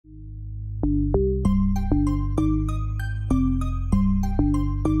Hey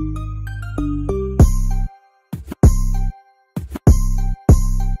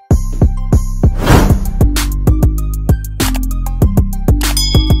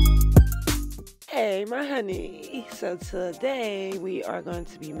my honey, so today we are going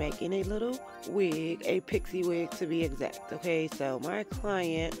to be making a little wig, a pixie wig to be exact. Okay, so my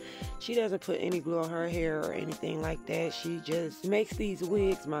client, she doesn't put any glue on her hair or anything like that. She just makes these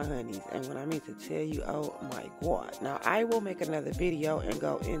wigs, my honeys. And when I mean to tell you, oh my god. Now I will make another video and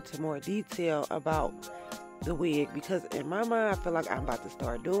go into more detail about the wig, because in my mind I feel like I'm about to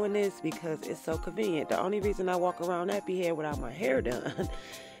start doing this because it's so convenient. The only reason I walk around nappy head without my hair done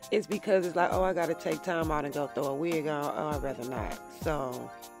is because it's like, oh, I gotta take time out and go throw a wig on. Oh, I'd rather not. So,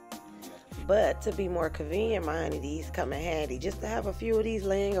 but to be more convenient, my honey, these come in handy. Just to have a few of these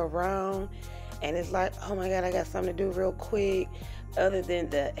laying around, and it's like, oh my god, I got something to do real quick. Other than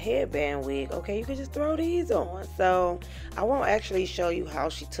the headband wig, okay, you can just throw these on. So I won't actually show you how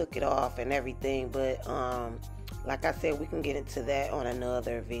she took it off and everything, but like I said, we can get into that on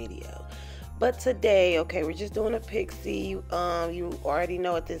another video. But today, okay, we're just doing a pixie. You already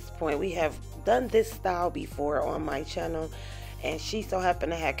know at this point, we have done this style before on my channel, and she so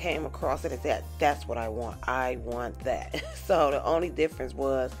happened to have came across it and said, that's what I want. I want that. So the only difference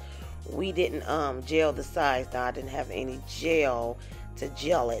was we didn't gel the sides. Now I didn't have any gel to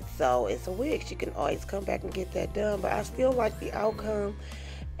gel it, so it's a wig. She can always come back and get that done, but I still like the outcome.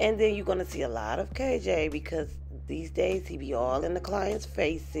 And then you're gonna see a lot of KJ, because these days he be all in the client's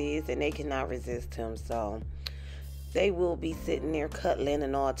faces and they cannot resist him, so they will be sitting there cuddling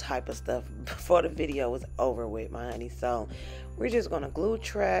and all type of stuff before the video is over with, my honey. So we're just gonna glue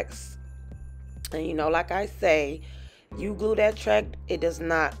tracks, and you know, like I say, you glue that track, it does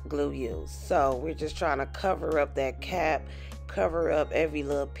not glue you. So we're just trying to cover up that cap, cover up every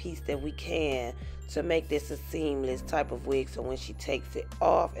little piece that we can to make this a seamless type of wig, so when she takes it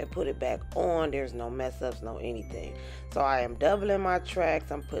off and put it back on, there's no mess ups, no anything. So I am doubling my tracks.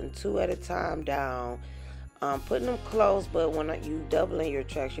 I'm putting 2 at a time down. I'm putting them close, but when you doubling your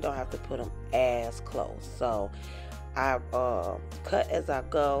tracks, you don't have to put them as close. So I cut as I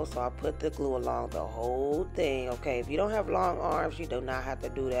go, so I put the glue along the whole thing. Okay, if you don't have long arms, you do not have to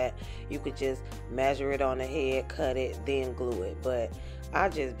do that. You could just measure it on the head, cut it, then glue it. But I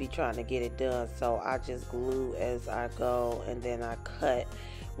just be trying to get it done, so I just glue as I go, and then I cut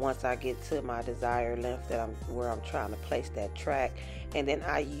once I get to my desired length where I'm trying to place that track. And then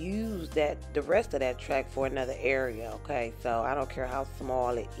I use the rest of that track for another area. Okay, so I don't care how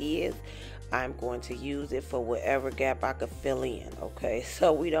small it is, I'm going to use it for whatever gap I could fill in. Okay,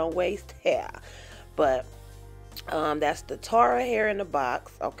 so we don't waste hair. But that's the Tara hair in the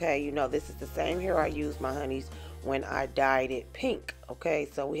box. Okay, you know, this is the same hair I used, my honeys, when I dyed it pink. Okay,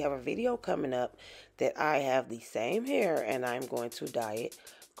 so we have a video coming up that I have the same hair and I'm going to dye it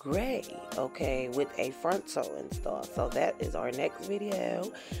gray, okay, with a frontal install. So that is our next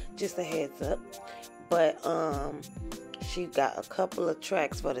video, just a heads up. But she got a couple of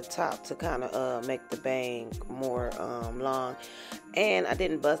tracks for the top to kind of make the bang more long. And I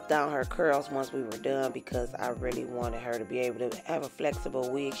didn't bust down her curls once we were done, because I really wanted her to be able to have a flexible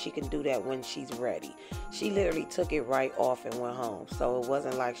wig. She can do that when she's ready. She literally took it right off and went home, so it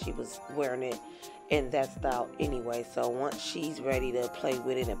wasn't like she was wearing it in that style anyway. So once she's ready to play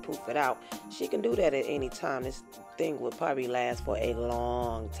with it and poof it out, she can do that at any time. This thing would probably last for a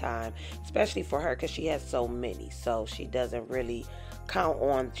long time, especially for her, because she has so many, so she doesn't really count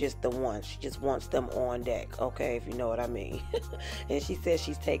on just the one. She just wants them on deck, okay, if you know what I mean. And she says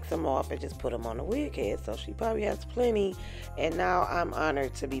she takes them off and just put them on the wig head, so she probably has plenty. And now I'm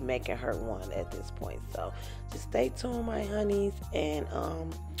honored to be making her one at this point. So just stay tuned, my honeys, and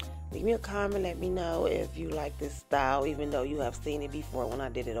leave me a comment. Let me know if you like this style, even though you have seen it before when I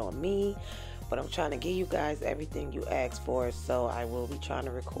did it on me. But I'm trying to give you guys everything you asked for, so I will be trying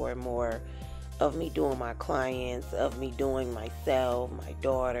to record more of me doing my clients, of me doing myself, my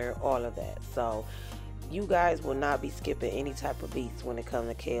daughter, all of that. So you guys will not be skipping any type of beats when it comes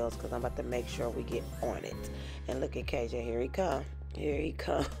to Kells, because I'm about to make sure we get on it. And look at KJ, here he come. Here he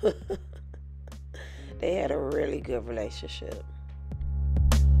come. They had a really good relationship.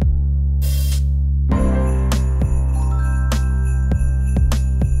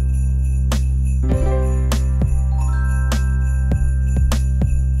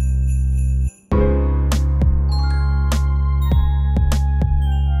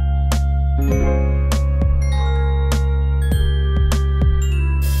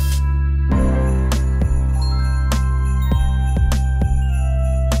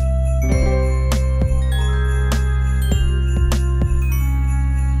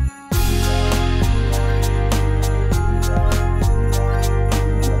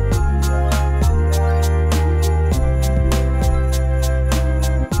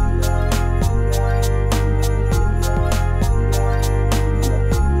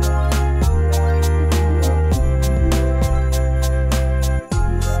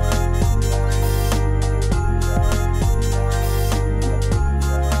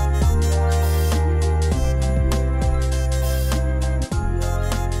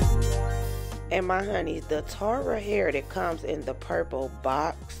 And my honeys, the Tara hair that comes in the purple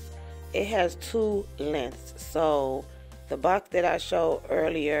box, it has two lengths. So the box that I showed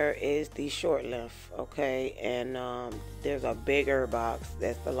earlier is the short length, okay? And there's a bigger box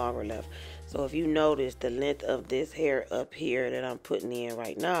that's the longer length. So if you notice, the length of this hair up here that I'm putting in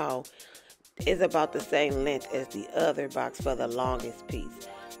right now is about the same length as the other box for the longest piece.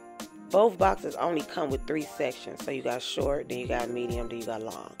 Both boxes only come with 3 sections. So you got short, then you got medium, then you got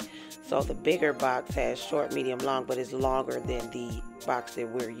long. So the bigger box has short, medium, long, but it's longer than the box that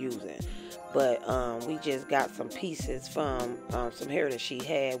we're using. But we just got some pieces from some hair that she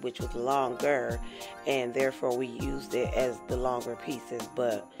had, which was longer, and therefore we used it as the longer pieces.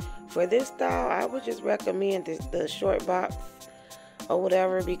 But for this style, I would just recommend the short box or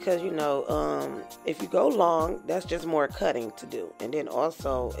whatever, because you know, if you go long, that's just more cutting to do, and then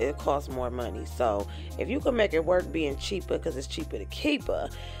also it costs more money. So if you can make it work being cheaper, because it's cheaper to keep her,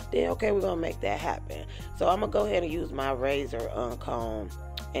 then okay, we're gonna make that happen. So I'm gonna go ahead and use my razor comb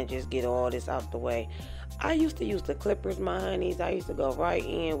and just get all this out the way. I used to use the clippers, my honeys. I used to go right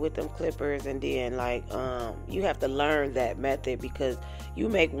in with them clippers, and then like you have to learn that method, because you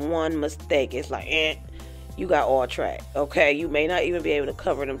make one mistake, it's like you got all track, okay? You may not even be able to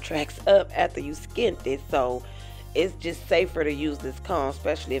cover them tracks up after you skinned it. So it's just safer to use this comb,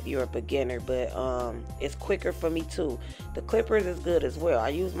 especially if you're a beginner. But it's quicker for me too. The clippers is good as well. I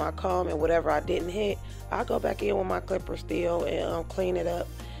use my comb, and whatever I didn't hit, I go back in with my clipper still and clean it up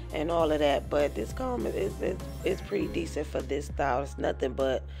and all of that. But this comb is pretty decent for this style. It's nothing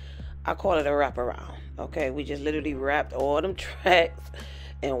but, I call it a wraparound, okay? We just literally wrapped all them tracks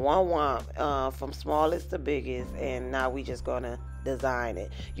in one womp, from smallest to biggest, and now we just gonna design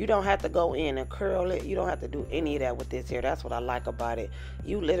it. You don't have to go in and curl it. You don't have to do any of that with this here. That's what I like about it.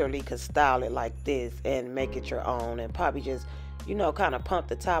 You literally could style it like this and make it your own, and probably just, you know, kind of pump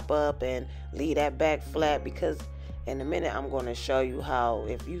the top up and leave that back flat, because in a minute I'm going to show you how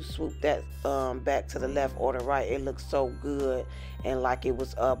if you swoop that back to the left or the right, it looks so good and like it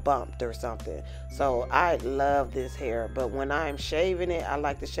was bumped or something. So I love this hair, but when I'm shaving it, I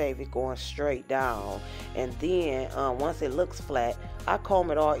like to shave it going straight down, and then once it looks flat, I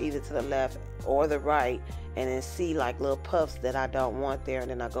comb it all either to the left or the right, and then see like little puffs that I don't want there, and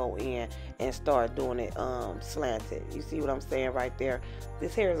then I go in and start doing it slanted. You see what I'm saying right there?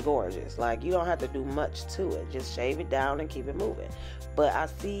 This hair is gorgeous. Like, you don't have to do much to it, just shave it down and keep it moving. But I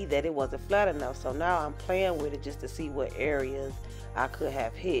see that it wasn't flat enough, so now I'm playing with it just to see what areas I could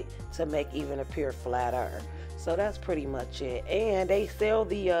have hit to make even appear flatter. So that's pretty much it. And they sell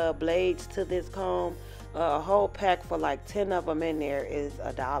the blades to this comb. A whole pack for like 10 of them in there is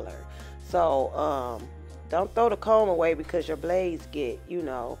 $1. So don't throw the comb away because your blades get, you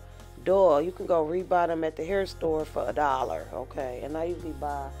know, dull. You can go rebuy them at the hair store for $1, okay? And I usually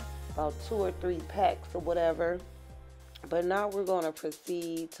buy about 2 or 3 packs or whatever. But now we're going to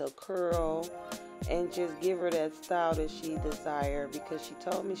proceed to curl and just give her that style that she desired, because she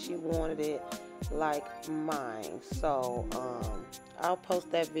told me she wanted it like mine. So I'll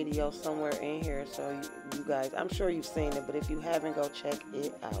post that video somewhere in here, so you guys, I'm sure you've seen it, but if you haven't, go check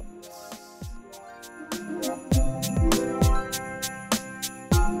it out.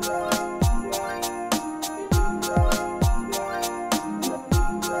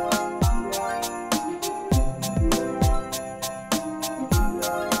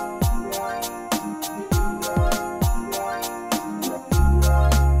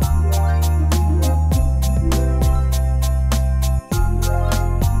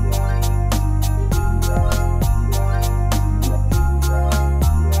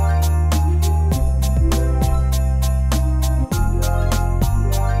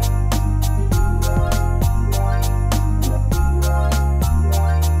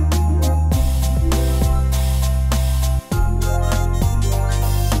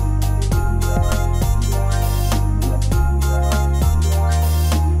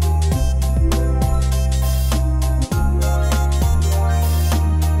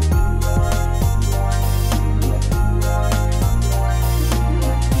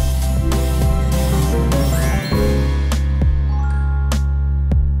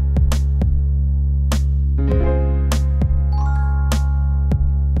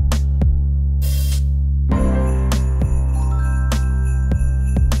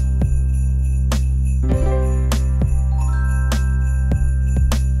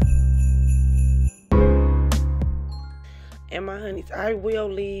 And my honeys, I will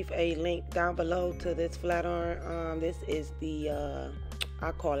leave a link down below to this flat iron. This is the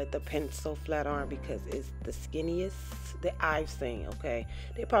I call it the pencil flat iron because it's the skinniest that I've seen. Okay,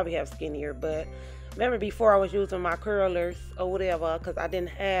 they probably have skinnier, but Remember before I was using my curlers or whatever, because I didn't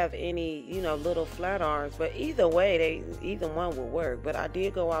have any, you know, little flat irons. But either way, either one would work. But I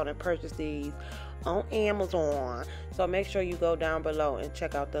did go out and purchase these on Amazon. So make sure you go down below and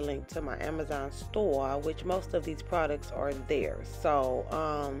check out the link to my Amazon store, which most of these products are there. So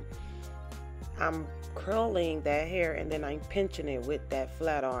I'm curling that hair and then I'm pinching it with that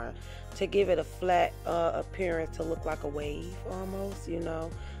flat iron to give it a flat appearance, to look like a wave almost, you know.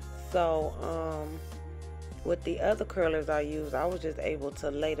 So with the other curlers I used, I was just able to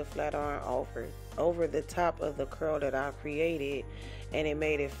lay the flat iron over the top of the curl that I created, and it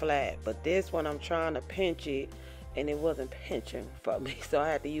made it flat. But this one I'm trying to pinch it and it wasn't pinching for me, so I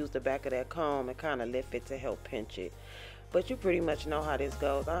had to use the back of that comb and kind of lift it to help pinch it. But you pretty much know how this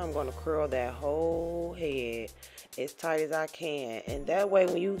goes. I'm going to curl that whole head as tight as I can. And that way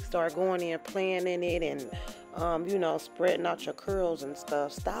when you start going in playing in it and, you know, spreading out your curls and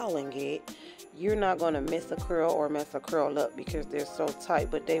stuff, styling it, you're not going to miss a curl or mess a curl up because they're so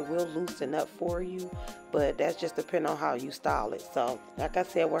tight. But they will loosen up for you. But that's just depending on how you style it. So, like I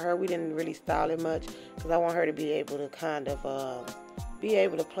said, with her, we didn't really style it much because I want her to be able to kind of be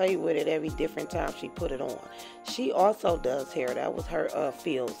able to play with it every different time she put it on. She also does hair. That was her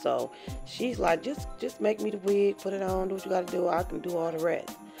field. So she's like, just make me the wig, put it on, do what you gotta do. I can do all the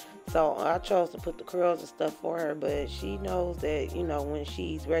rest. So I chose to put the curls and stuff for her, but she knows that, you know, when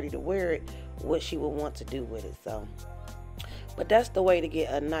she's ready to wear it, what she would want to do with it. So, but that's the way to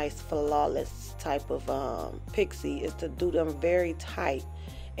get a nice flawless type of pixie, is to do them very tight.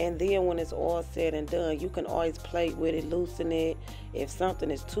 And then when it's all said and done, you can always play with it, loosen it. If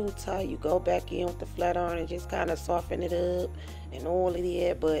something is too tight, you go back in with the flat iron and just kind of soften it up and oil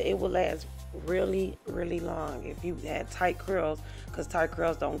it. But it will last really, really long if you had tight curls, because tight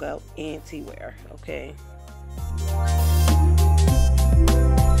curls don't go anywhere, okay?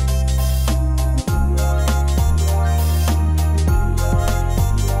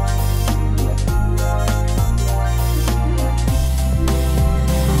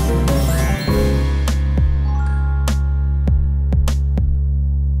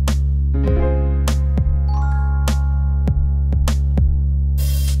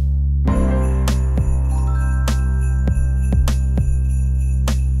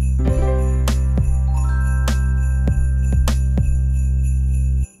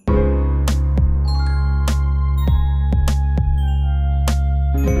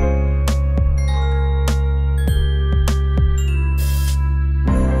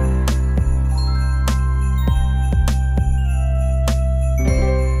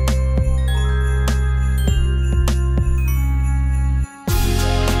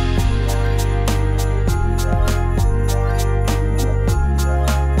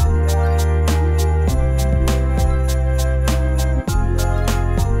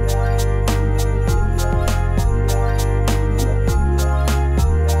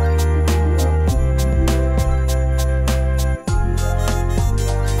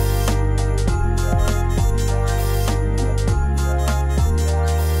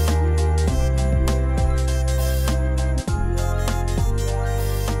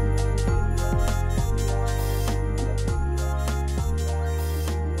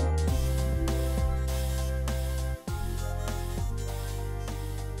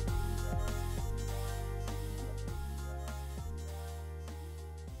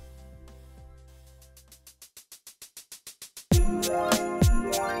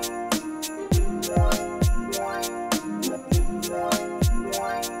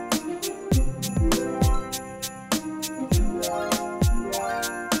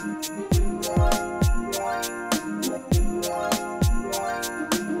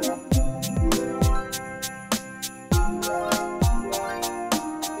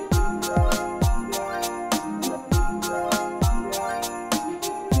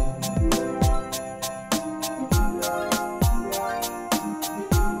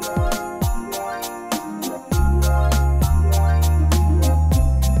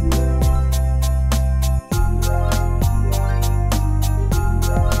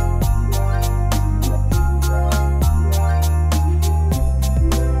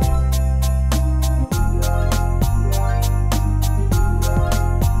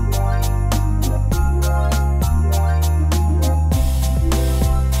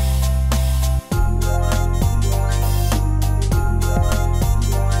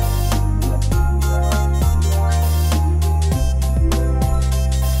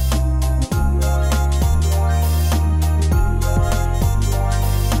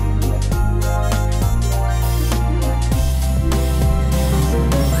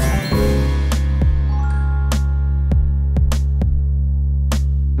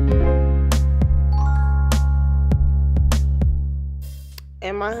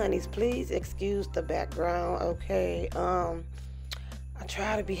 And my honeys, please excuse the background, okay? I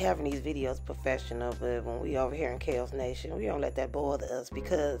try to be having these videos professional, but when we over here in Kells Nation, we don't let that bother us,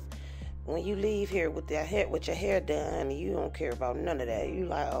 because when you leave here with your hair done, you don't care about none of that. You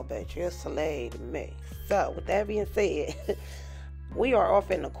like, oh, bitch, you're a slave to me. So, with that being said, we are off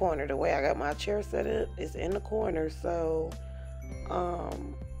in the corner. The way I got my chair set up is in the corner, so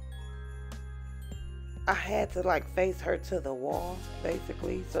I had to like face her to the wall,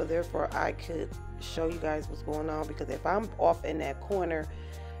 basically, so therefore I could show you guys what's going on, because if I'm off in that corner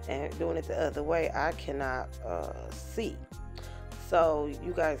and doing it the other way, I cannot see. So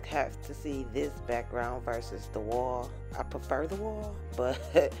you guys have to see this background versus the wall. I prefer the wall, but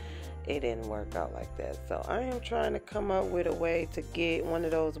it didn't work out like that. So I am trying to come up with a way to get one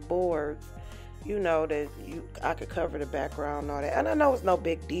of those boards, you know, that I could cover the background and all that. And I know it's no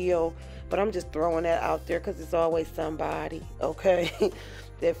big deal, but I'm just throwing that out there because it's always somebody, okay,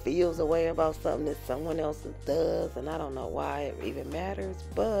 that feels a way about something that someone else does. And I don't know why it even matters,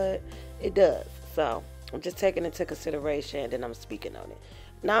 but it does. So I'm just taking it into consideration, and then I'm speaking on it.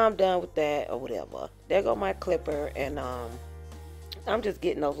 Now I'm done with that or whatever. There go my clipper, and I'm just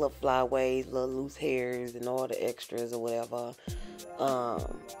getting those little flyaways, little loose hairs, and all the extras or whatever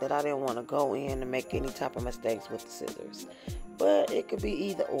that I didn't want to go in and make any type of mistakes with the scissors. But it could be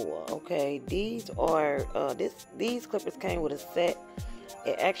either or, okay? These are these clippers came with a set.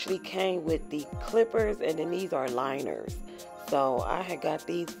 It actually came with the clippers, and then these are liners. So I had got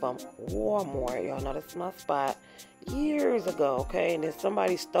these from Walmart. Y'all know that's my spot years ago, okay? And then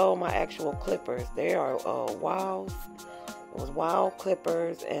somebody stole my actual clippers. They are Wilds. It was Wild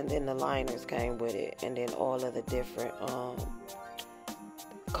clippers, and then the liners came with it, and then all of the different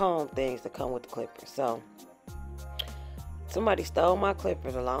comb things that come with the clippers. So somebody stole my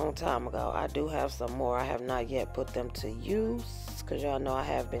clippers a long time ago. I do have some more. I have not yet put them to use, because y'all know I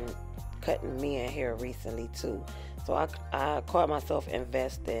have been cutting men hair recently too. So I caught myself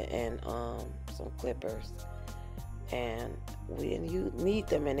investing in some clippers, and we didn't need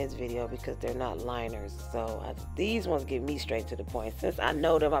them in this video because they're not liners. So these ones get me straight to the point. Since I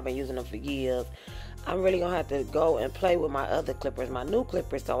know them, I've been using them for years, I'm really gonna have to go and play with my other clippers, my new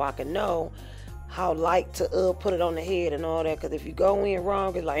clippers, so I can know how light to put it on the head and all that. Because if you go in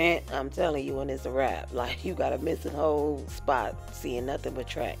wrong, it's like, I'm telling you, when it's a wrap. Like, you got a missing whole spot, seeing nothing but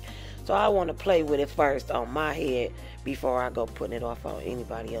track. So I want to play with it first on my head before I go putting it off on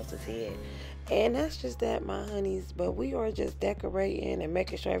anybody else's head. And that's just that, my honeys. But we are just decorating and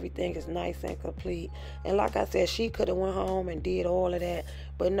making sure everything is nice and complete. And like I said, she could have went home and did all of that.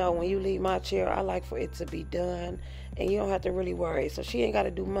 But no, when you leave my chair, I like for it to be done. And you don't have to really worry. So she ain't got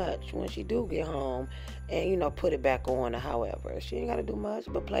to do much when she do get home. And, you know, put it back on or however. She ain't got to do much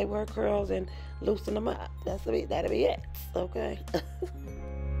but play with her curls and loosen them up. That'll be it. Okay?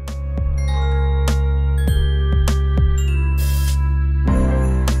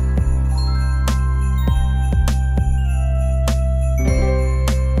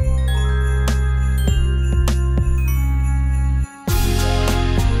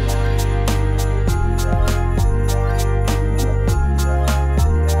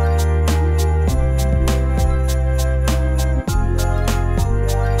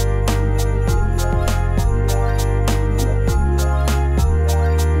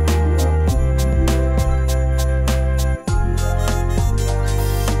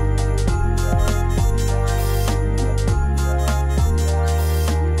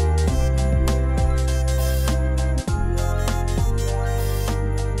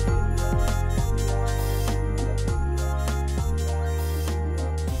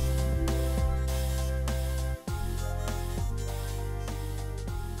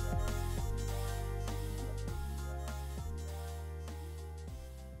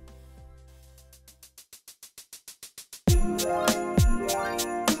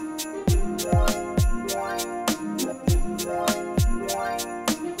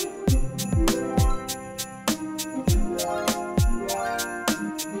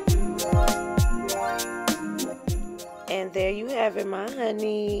 And there you have it, my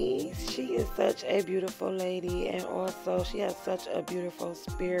honeys. She is such a beautiful lady, and also she has such a beautiful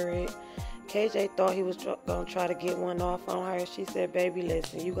spirit. KJ thought he was going to try to get one off on her. She said, baby,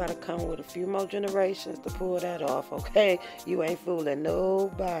 listen, you got to come with a few more generations to pull that off, okay? You ain't fooling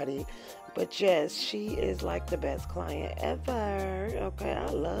nobody. But yes, she is like the best client ever, okay? I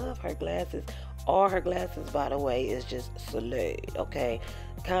love her glasses. All her glasses, by the way, is just solid, okay?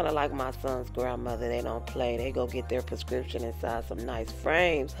 Kind of like my son's grandmother. They don't play. They go get their prescription inside some nice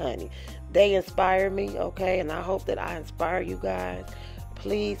frames, honey. They inspire me, okay? And I hope that I inspire you guys.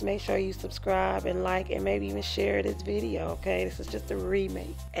 please make sure you subscribe and like and maybe even share this video, okay? This is just a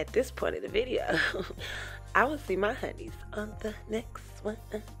remake. At this point in the video, I will see my honeys on the next one.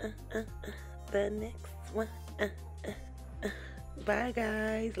 The next one. Bye,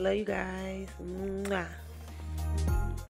 guys. Love you guys. Mwah.